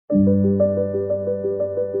Hello.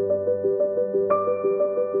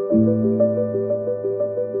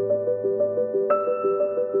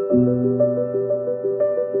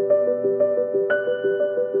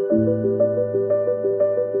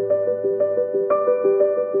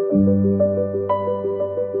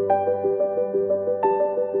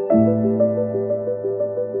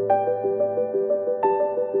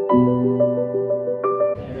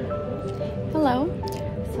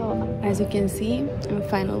 So as you can see, I'm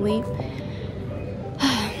finally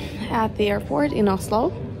at the airport in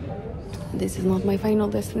Oslo. This is not my final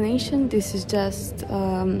destination. This is just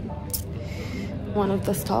one of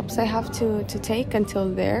the stops I have to take until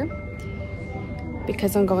there,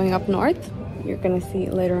 because I'm going up north. You're gonna see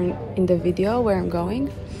later in the video where I'm going.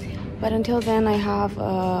 But until then, I have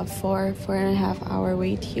a 4.5 hour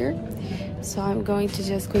wait here. So I'm going to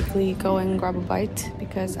just quickly go and grab a bite,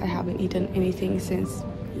 because I haven't eaten anything since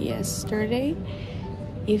yesterday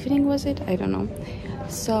evening, was it? I don't know.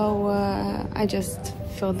 So I just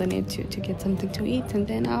feel the need to get something to eat, and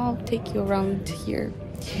then I'll take you around here,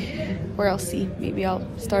 or I'll see. Maybe I'll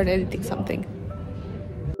start editing something.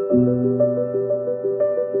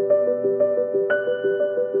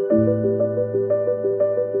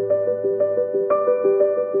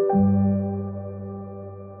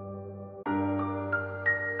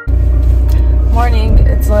 Morning,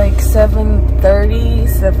 it's like 7:30,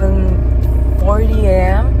 7:40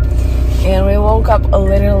 a.m. and we woke up a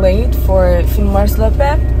little late for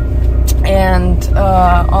Finnmarksløpet, and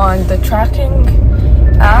on the tracking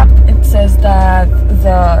app it says that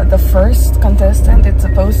the first contestant is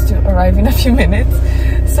supposed to arrive in a few minutes,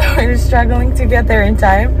 so we're struggling to get there in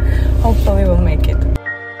time. Hopefully we'll make it.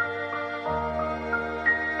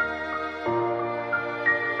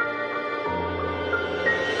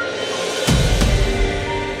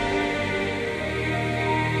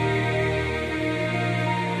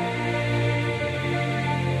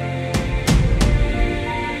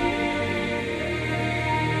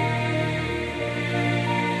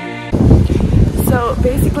 So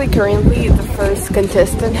basically, currently the first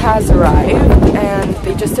contestant has arrived, and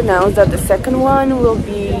they just announced that the second one will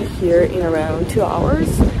be here in around 2 hours.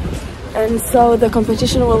 And so the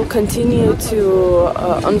competition will continue to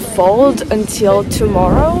unfold until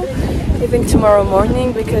tomorrow, even tomorrow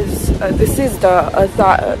morning, because this is the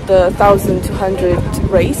 1,200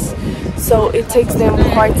 race. So it takes them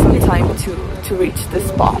quite some time to reach the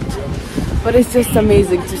spot. But it's just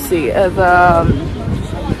amazing to see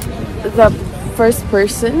the first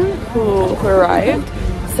person who arrived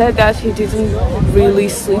said that he didn't really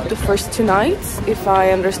sleep the first 2 nights, if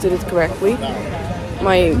I understood it correctly.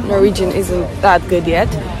 My Norwegian isn't that good yet,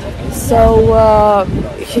 so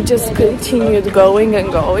he just continued going and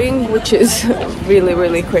going, which is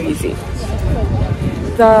really crazy.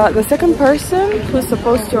 The second person who's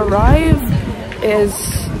supposed to arrive is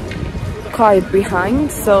quite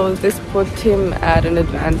behind, so this put him at an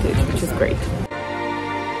advantage, which is great.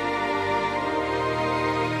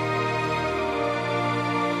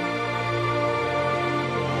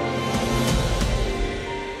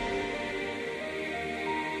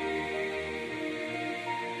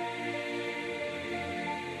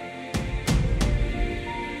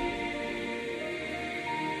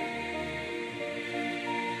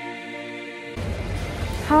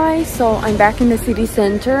 Hi, so I'm back in the city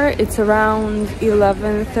center. It's around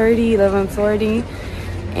 11:30, 11:40,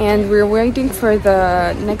 and we're waiting for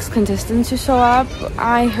the next contestant to show up.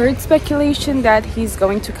 I heard speculation that he's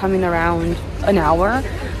going to come in around an hour,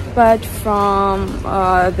 but from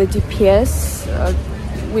the GPS,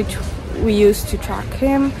 which we use to track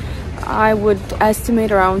him, I would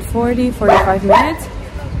estimate around 40-45 minutes.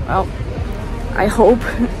 Well, I hope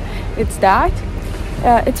it's that.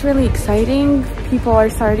 It's really exciting. People are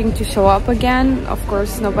starting to show up again. Of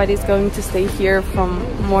course, nobody's going to stay here from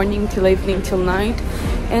morning till evening till night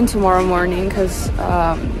and tomorrow morning, because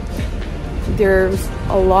there's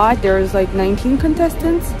a lot. There's like 19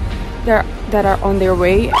 contestants that are on their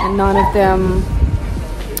way, and none of them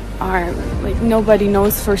are, like, nobody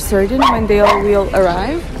knows for certain when they all will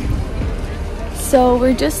arrive. So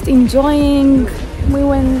we're just enjoying. We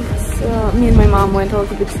went, me and my mom went a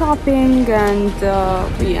little bit shopping, and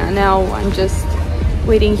yeah, now I'm just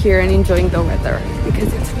waiting here and enjoying the weather,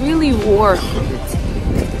 because it's really warm.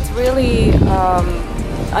 It's really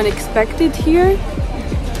unexpected here,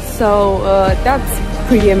 so that's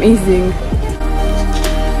pretty amazing.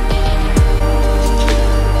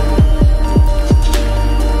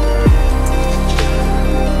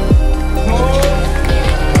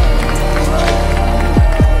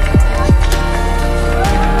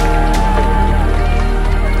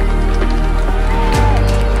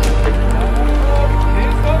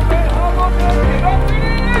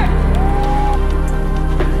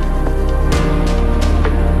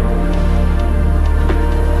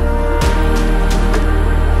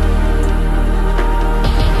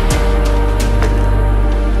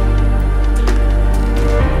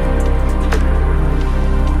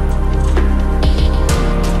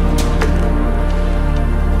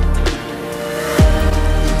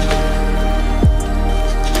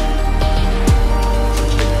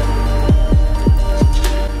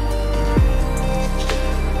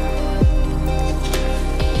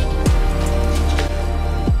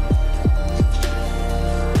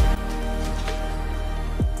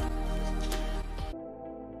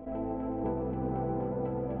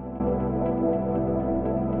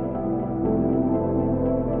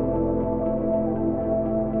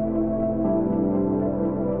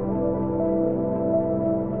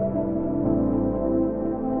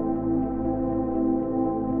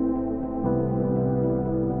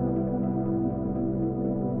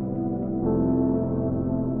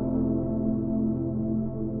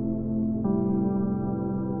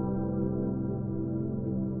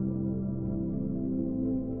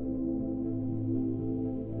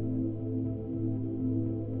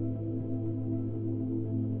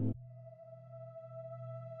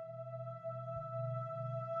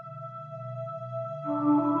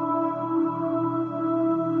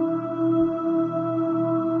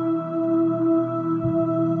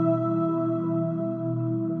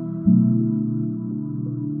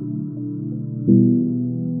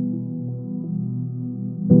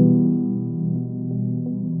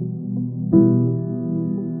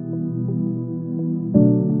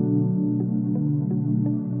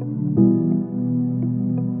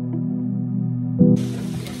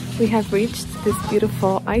 We have reached this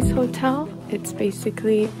beautiful ice hotel. It's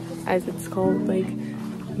basically, as it's called, like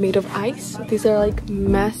made of ice. These are like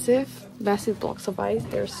massive blocks of ice.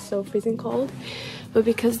 They're so freezing cold, but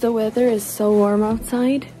because the weather is so warm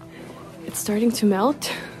outside, it's starting to melt,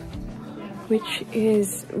 which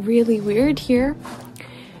is really weird here,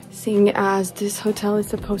 seeing as this hotel is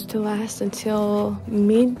supposed to last until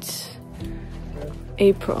mid-April,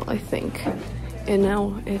 I think, and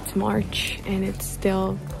now it's March and it's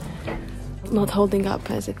still not holding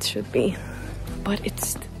up as it should be. But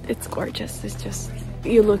it's gorgeous. It's just,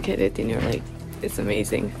 you look at it and you're like, it's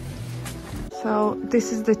amazing. So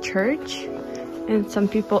this is the church, and some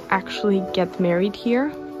people actually get married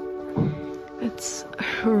here. It's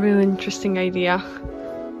a really interesting idea.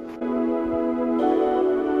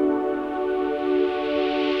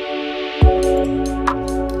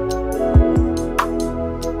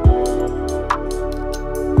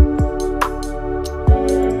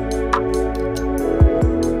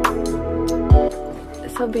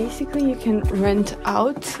 So basically you can rent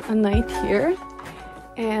out a night here,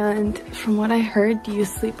 and from what I heard, you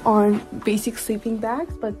sleep on basic sleeping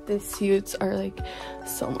bags, but the suits are like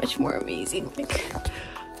so much more amazing. Like,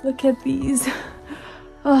 look at these.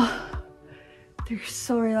 Oh, they're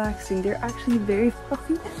so relaxing. They're actually very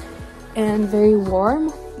fluffy and very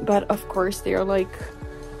warm, but of course they are like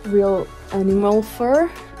real animal fur,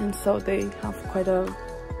 and so they have quite a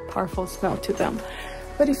powerful smell to them.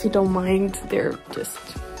 But if you don't mind, they're just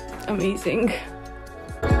amazing.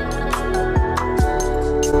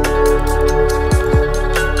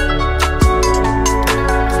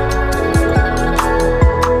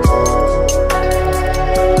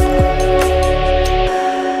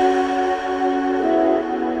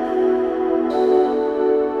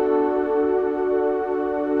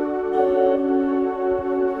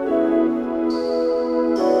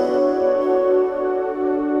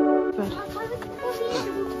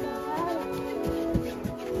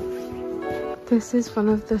 This is one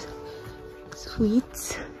of the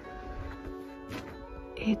suites.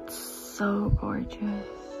 It's so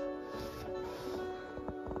gorgeous.